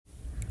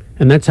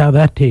And that's how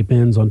that tape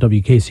ends on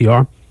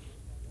WKCR.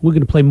 We're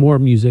going to play more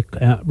music,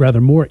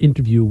 more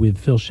interview with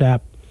Phil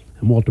Schaap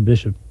and Walter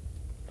Bishop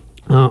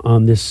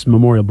on this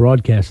memorial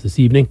broadcast this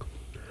evening.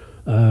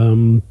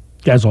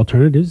 As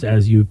Alternatives,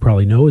 as you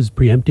probably know, is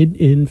preempted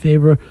in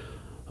favor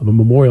of a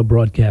memorial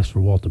broadcast for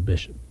Walter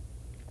Bishop.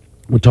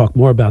 We'll talk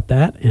more about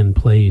that and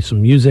play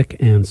some music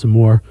and some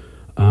more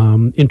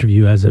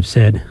interview, as I've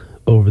said,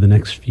 over the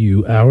next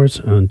few hours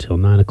until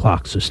 9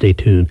 o'clock. So stay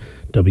tuned,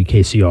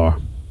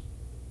 WKCR.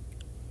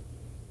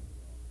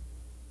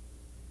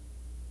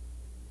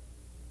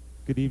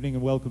 Good evening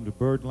and welcome to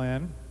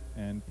Birdland,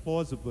 and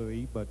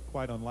plausibly, but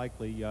quite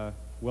unlikely,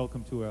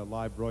 welcome to a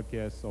live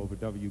broadcast over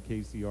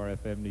WKCR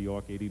FM New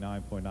York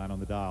 89.9 on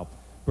the dial.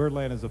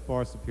 Birdland is a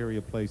far superior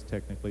place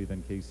technically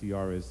than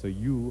KCR is, so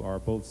you are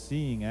both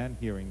seeing and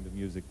hearing the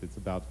music that's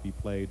about to be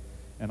played,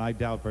 and I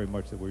doubt very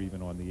much that we're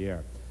even on the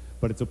air.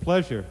 But it's a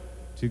pleasure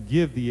to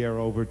give the air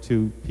over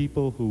to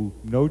people who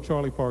know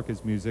Charlie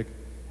Parker's music,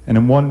 and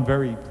in one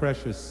very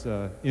precious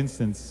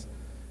instance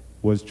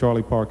was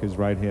Charlie Parker's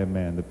right-hand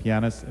man, the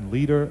pianist and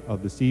leader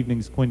of this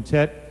evening's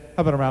quintet.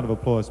 How about a round of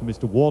applause for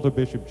Mr. Walter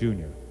Bishop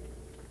Jr.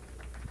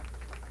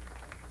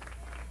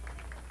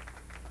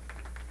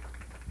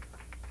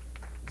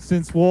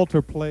 Since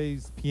Walter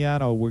plays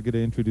piano, we're going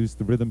to introduce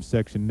the rhythm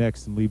section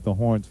next and leave the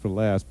horns for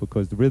last,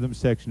 because the rhythm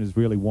section is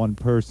really one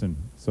person.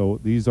 So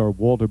these are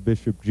Walter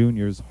Bishop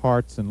Jr.'s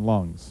hearts and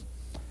lungs.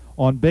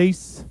 On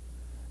bass,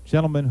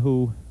 gentleman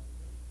who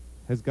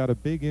has got a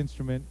big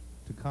instrument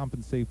to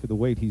compensate for the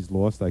weight he's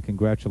lost. I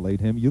congratulate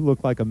him. You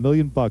look like $1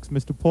 million,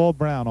 Mr. Paul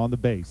Brown on the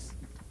bass.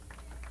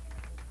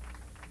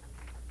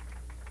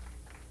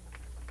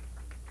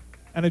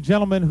 And a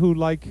gentleman who,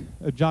 like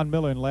John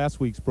Miller in last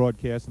week's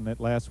broadcast and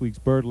at last week's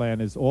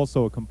Birdland, is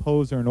also a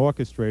composer and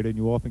orchestrator, and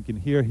you often can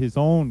hear his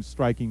own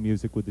striking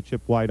music with the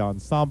Chip White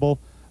Ensemble.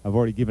 I've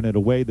already given it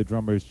away. The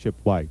drummer is Chip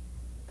White.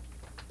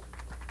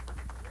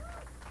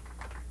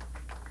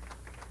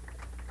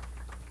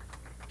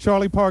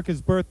 Charlie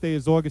Parker's birthday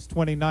is August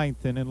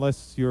 29th, and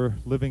unless you're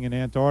living in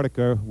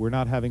Antarctica, we're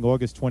not having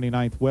August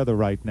 29th weather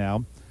right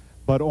now.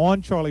 But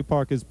on Charlie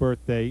Parker's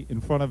birthday,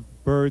 in front of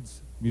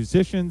Bird's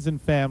musicians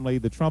and family,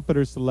 the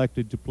trumpeter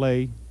selected to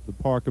play the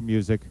Parker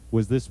music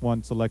was this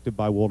one selected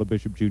by Walter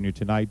Bishop Jr.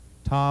 tonight,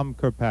 Tom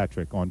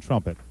Kirkpatrick on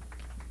trumpet.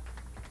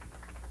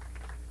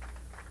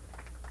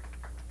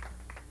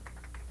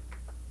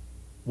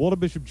 Walter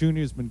Bishop Jr.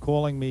 has been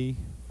calling me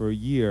for a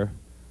year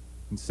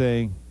and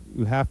saying,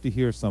 you have to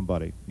hear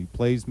somebody. He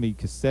plays me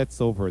cassettes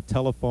over a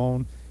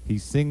telephone. He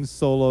sings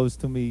solos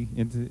to me.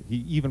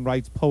 He even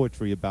writes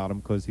poetry about him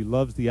because he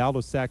loves the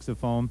alto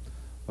saxophone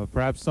of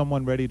perhaps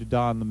someone ready to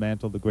don the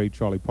mantle, the great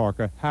Charlie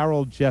Parker,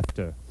 Harold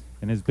Chefter,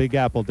 in his Big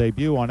Apple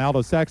debut on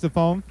alto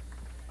saxophone.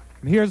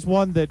 And here's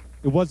one that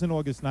it wasn't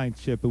August 9th,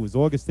 Chip. It was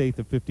August 8th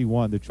of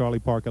 '51 that Charlie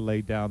Parker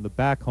laid down the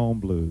Back Home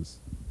Blues.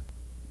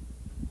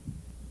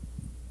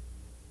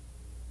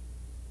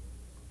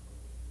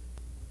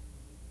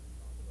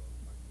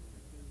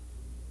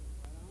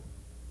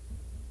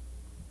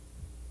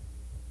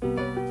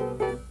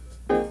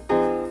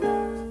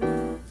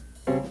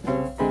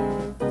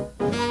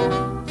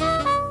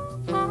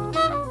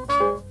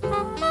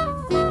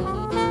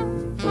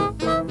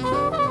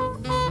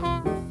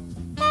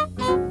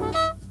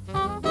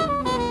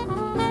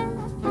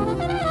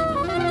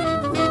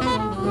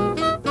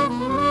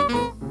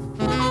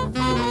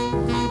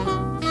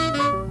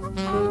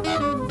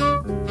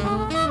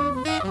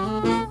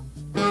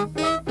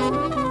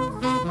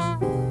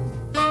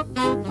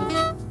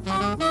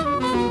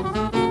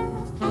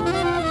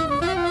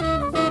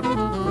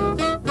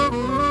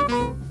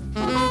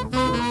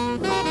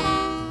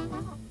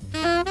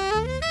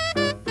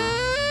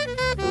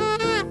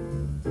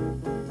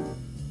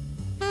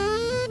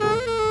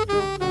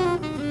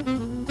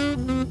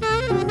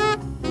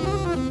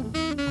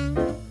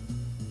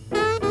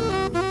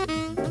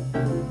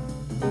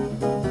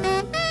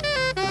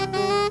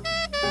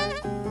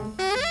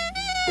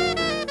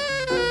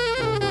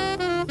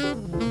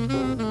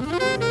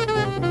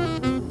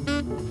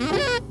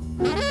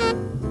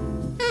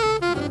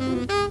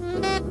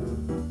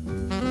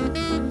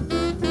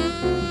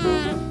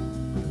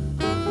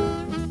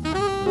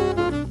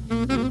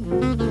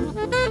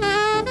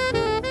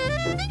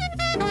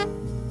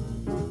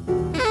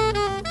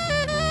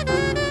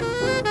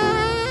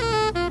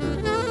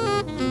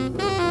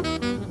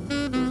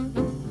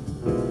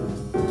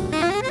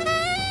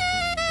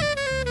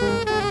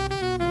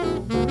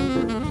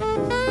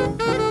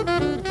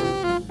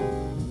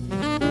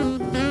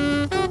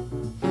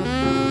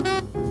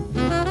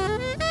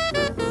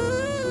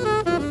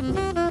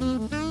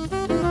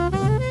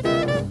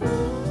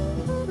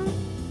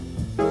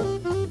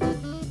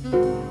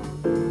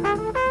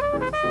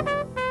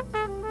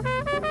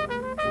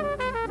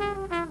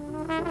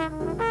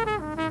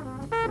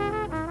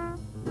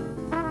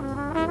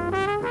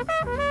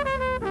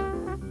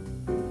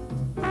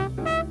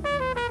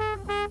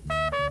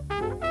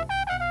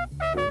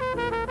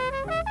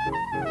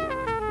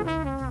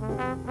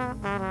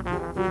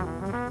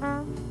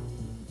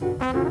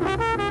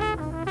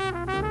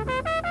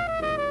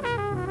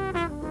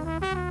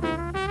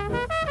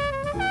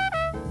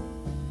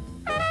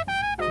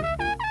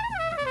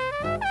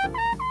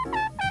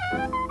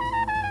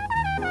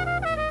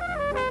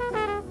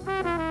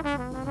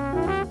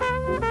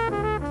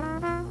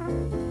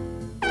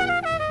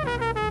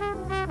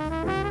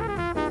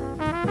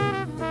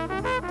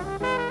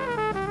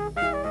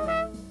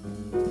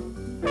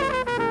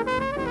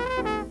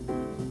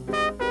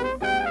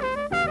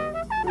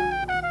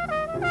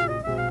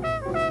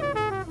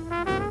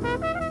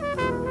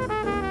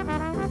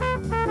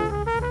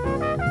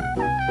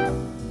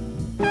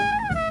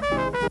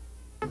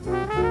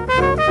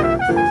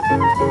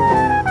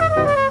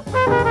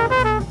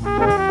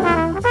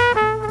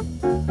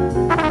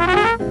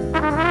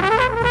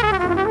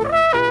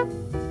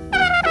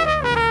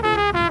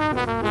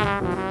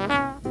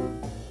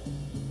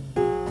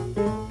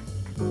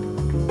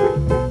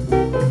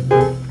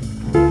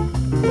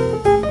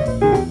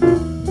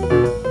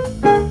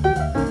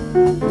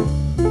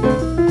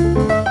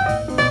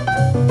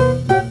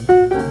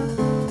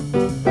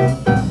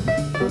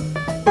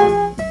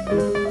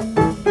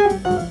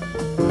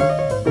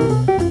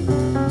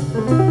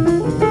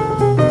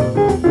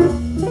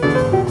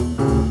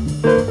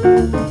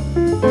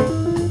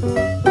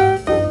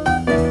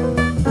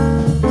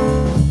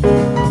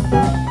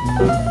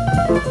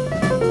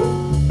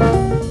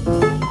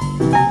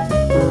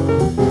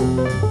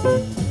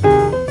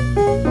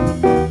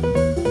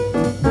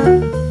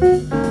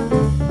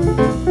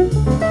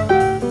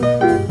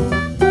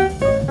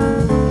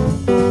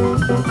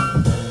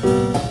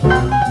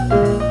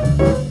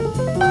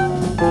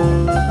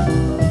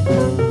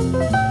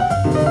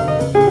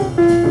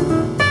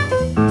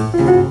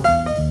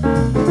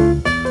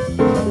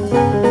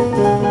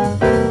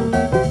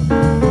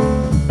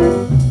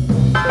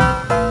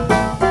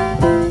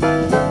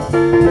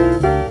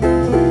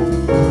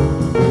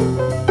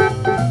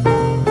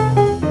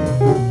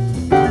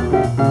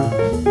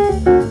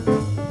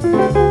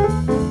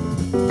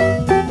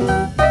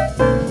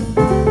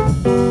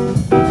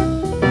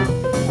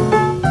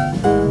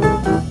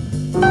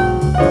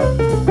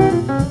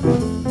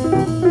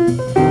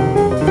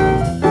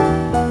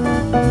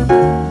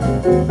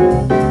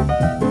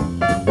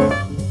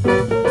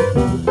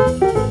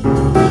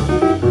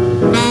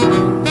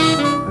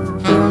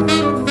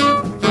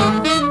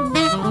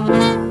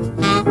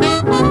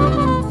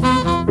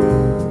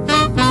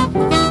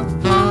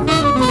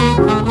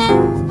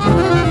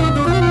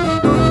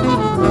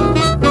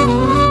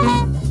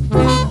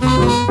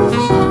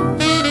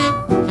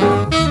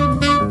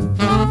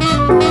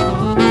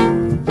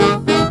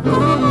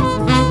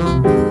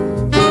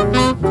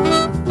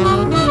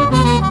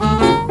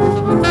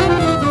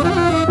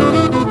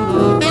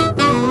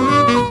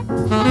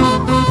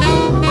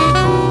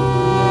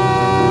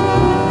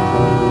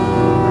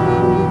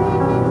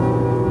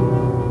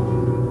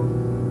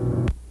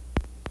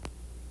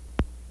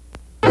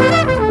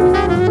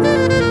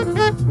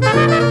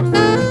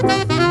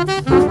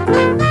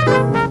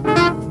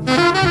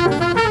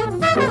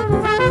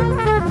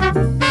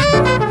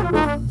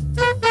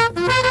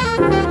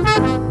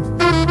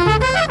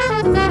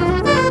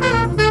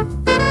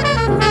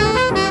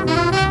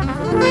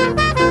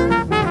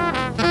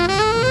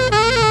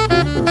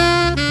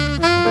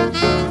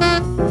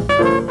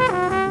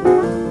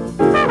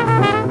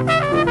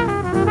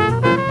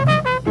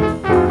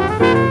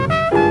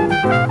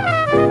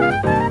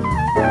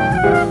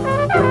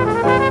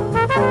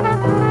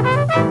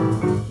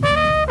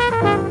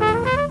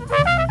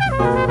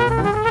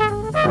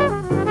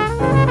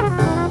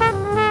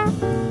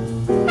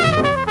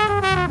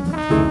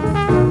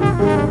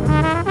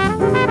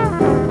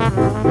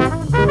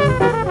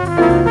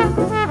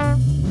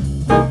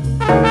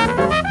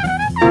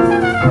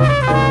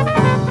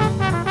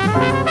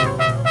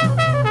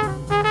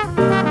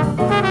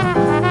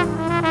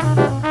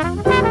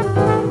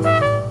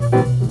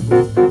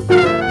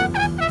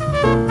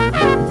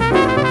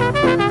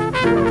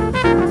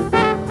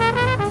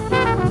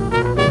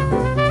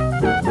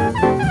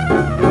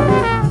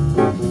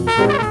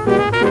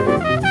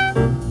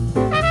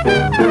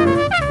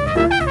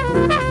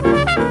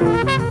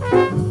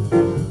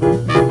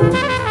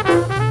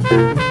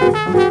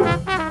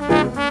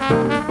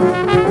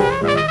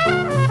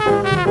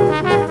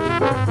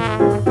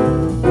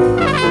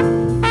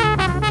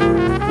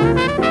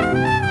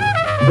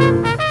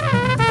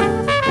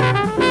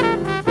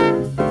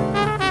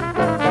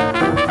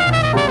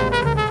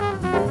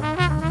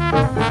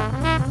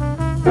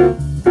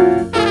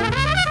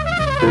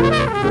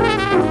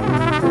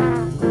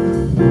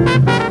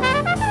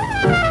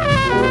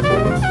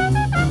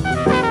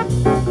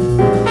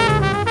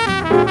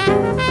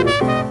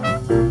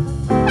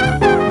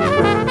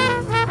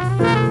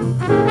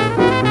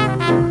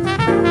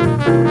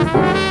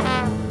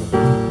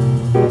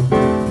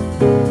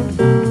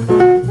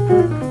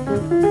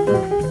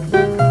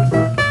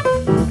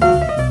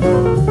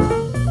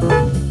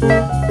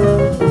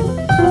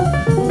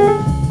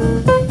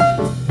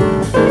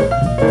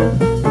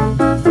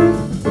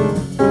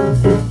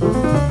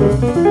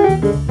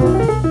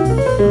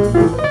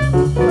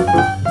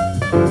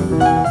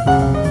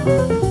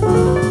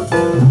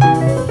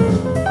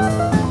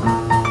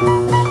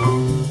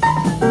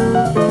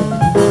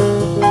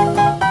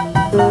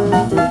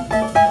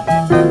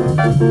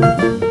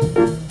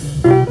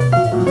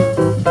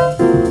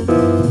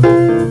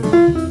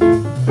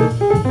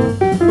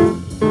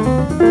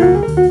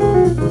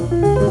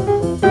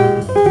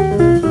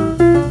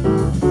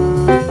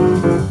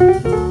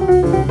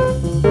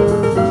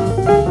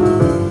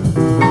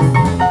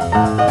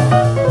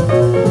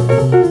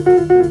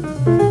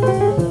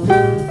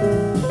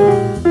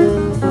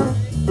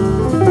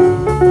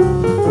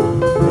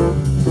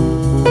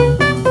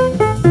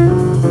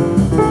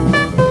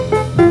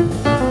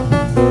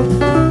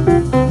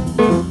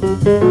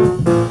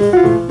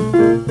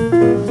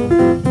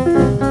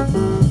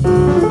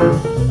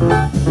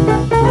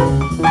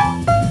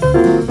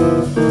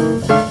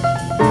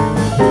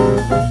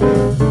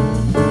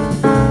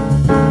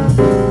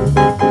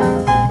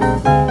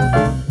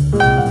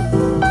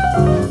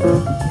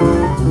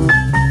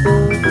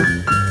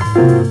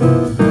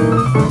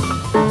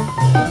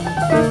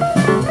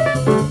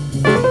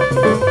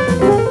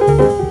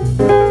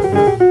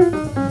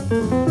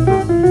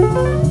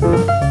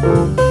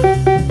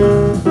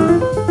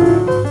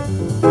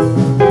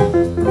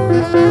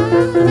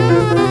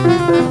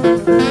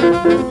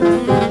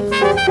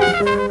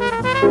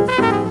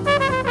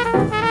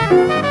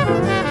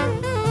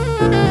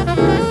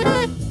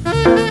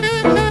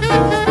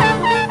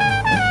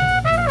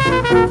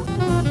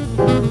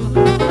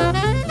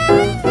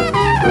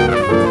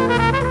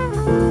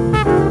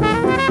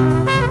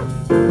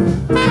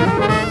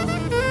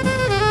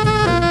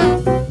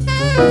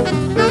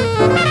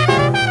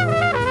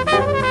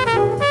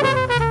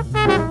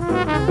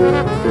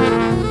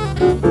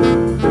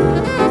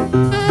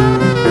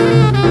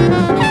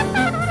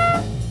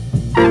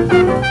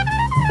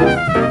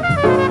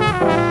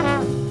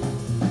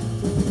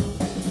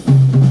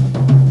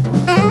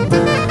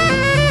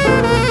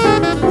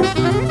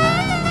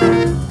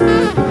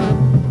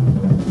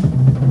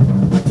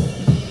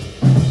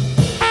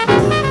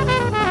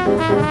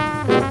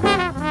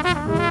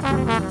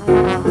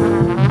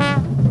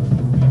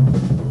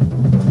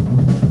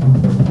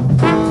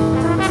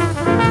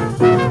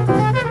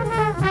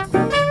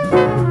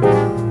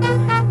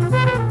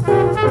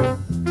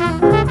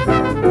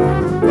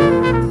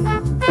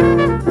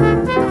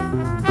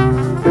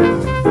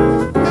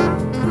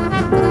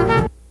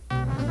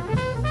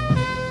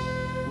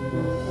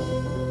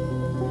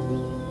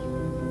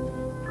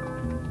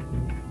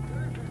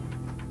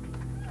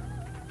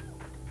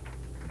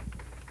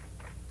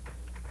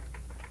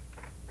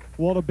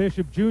 Walter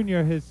Bishop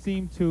Jr. has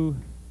seemed to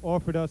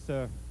offered us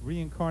a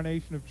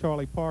reincarnation of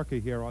Charlie Parker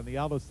here on the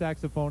alto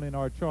saxophone in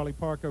our Charlie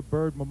Parker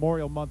Bird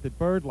Memorial Month at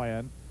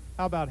Birdland.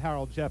 How about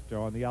Harold Chefter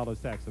on the alto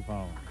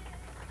saxophone?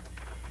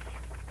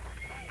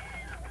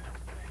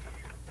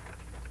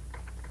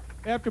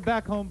 After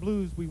Back Home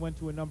Blues, we went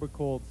to a number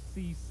called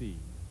CC,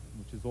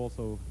 which is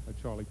also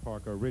a Charlie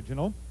Parker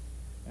original.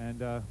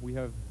 And we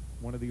have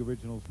one of the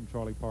originals from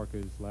Charlie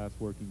Parker's last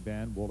working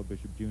band, Walter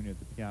Bishop Jr. at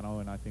the piano,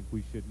 and I think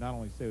we should not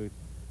only say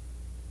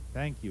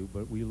thank you,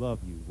 but we love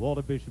you.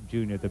 Walter Bishop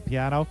Jr. at the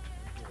piano.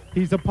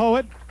 He's a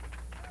poet,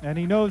 and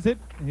he knows it.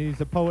 He's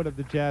a poet of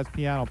the jazz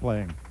piano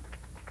playing.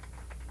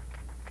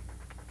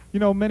 You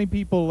know, many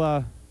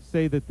people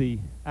say that the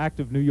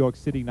active New York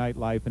City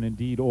nightlife, and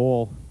indeed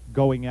all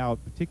going out,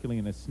 particularly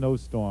in a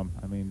snowstorm,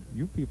 I mean,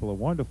 you people are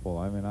wonderful.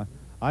 I mean,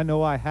 I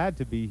know I had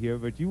to be here,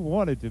 but you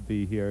wanted to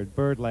be here at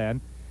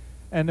Birdland.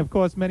 And, of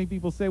course, many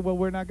people say, well,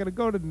 we're not going to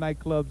go to the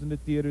nightclubs and the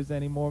theaters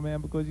anymore,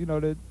 man, because, you know,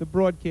 the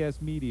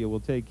broadcast media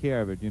will take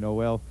care of it. You know,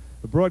 well,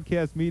 the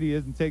broadcast media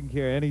isn't taking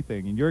care of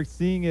anything, and you're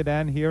seeing it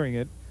and hearing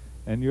it,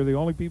 and you're the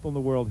only people in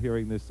the world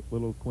hearing this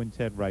little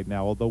quintet right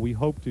now, although we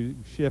hope to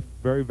shift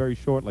very, very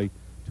shortly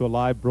to a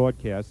live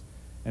broadcast.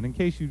 And in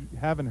case you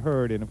haven't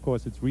heard, and, of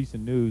course, it's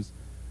recent news,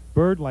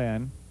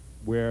 Birdland,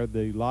 where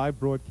the live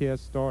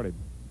broadcast started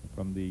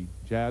from the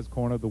jazz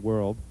corner of the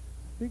world,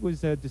 I think it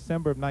was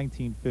December of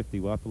 1950.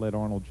 We'll have to let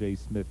Arnold J.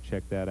 Smith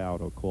check that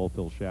out or call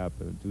Phil Schaap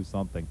and do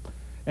something.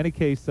 Any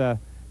case,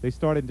 they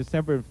started in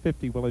December of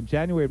 50. Well, in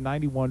January of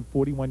 91,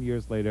 41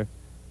 years later,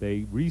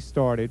 they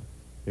restarted.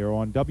 They're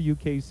on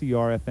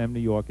WKCR FM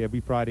New York every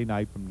Friday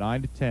night from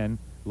 9 to 10,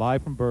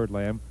 live from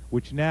Birdland,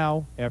 which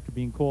now, after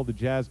being called the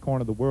Jazz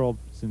Corner of the World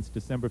since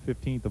December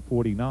 15th of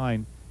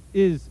 49,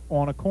 is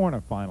on a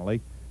corner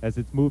finally, as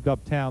it's moved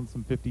uptown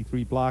some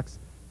 53 blocks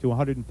to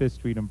 105th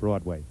Street and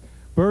Broadway.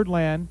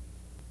 Birdland,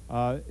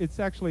 it's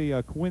actually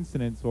a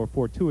coincidence or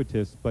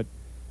fortuitous, but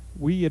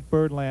we at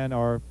Birdland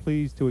are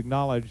pleased to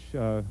acknowledge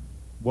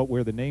what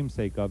we're the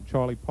namesake of,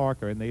 Charlie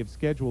Parker, and they have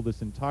scheduled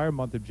this entire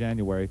month of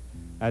January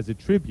as a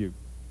tribute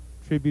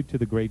to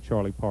the great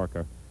Charlie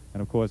Parker.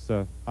 And of course,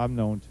 I'm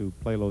known to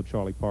play low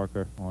Charlie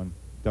Parker on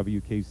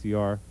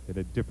WKCR at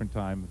a different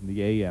time in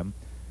the AM.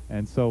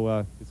 And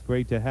so it's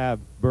great to have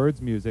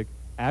Bird's music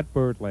at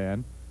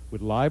Birdland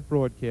with live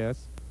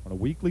broadcasts on a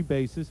weekly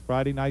basis,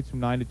 Friday nights from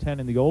 9 to 10,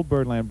 and the old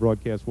Birdland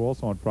broadcasts were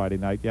also on Friday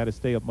night. You had to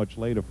stay up much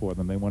later for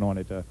them. They went on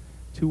at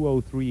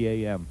 2:03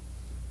 a.m.,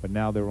 but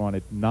now they're on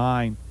at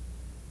 9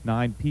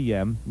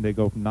 p.m., and they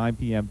go from 9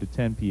 p.m. to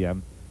 10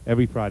 p.m.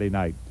 every Friday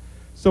night.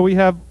 So we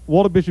have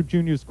Walter Bishop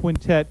Jr.'s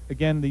Quintet.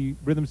 Again, the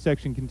rhythm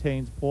section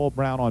contains Paul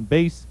Brown on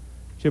bass,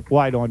 Chip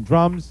White on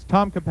drums,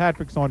 Tom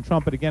Kirkpatrick's on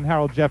trumpet, again,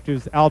 Harold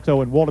Chefter's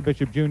alto, and Walter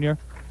Bishop Jr.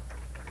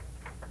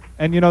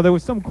 And, you know, there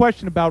was some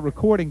question about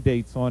recording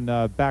dates on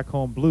Back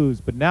Home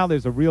Blues, but now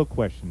there's a real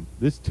question.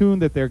 This tune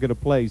that they're going to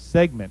play,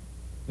 Segment,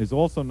 is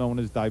also known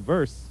as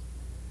Diverse.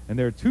 And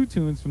there are two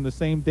tunes from the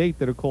same date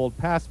that are called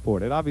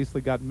Passport. It obviously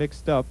got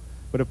mixed up,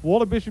 but if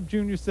Walter Bishop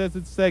Jr. says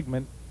it's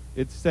Segment,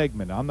 it's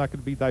Segment. I'm not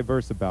going to be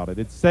diverse about it.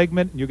 It's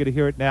Segment, and you're going to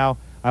hear it now.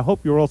 I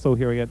hope you're also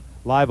hearing it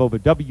live over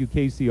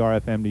WKCR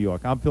FM New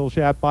York. I'm Phil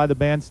Schaap by the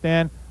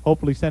bandstand,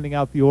 hopefully sending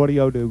out the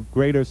audio to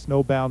greater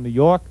snowbound New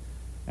York,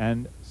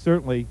 and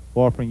certainly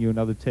offering you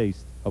another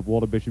taste of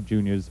Walter Bishop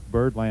Jr.'s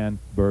Birdland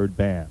Bird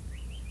Band.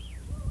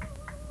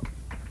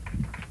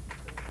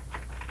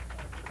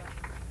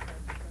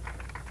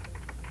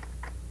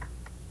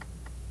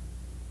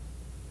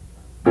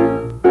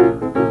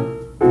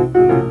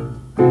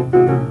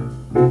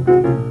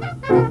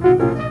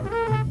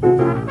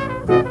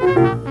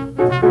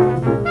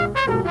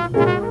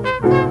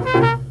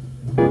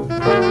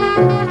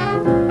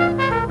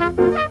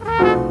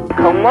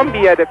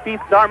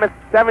 defeats Dartmouth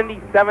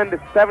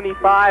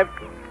 77-75.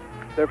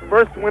 Their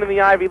first win in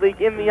the Ivy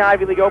League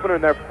opener,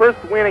 and their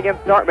first win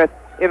against Dartmouth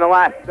in the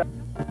last.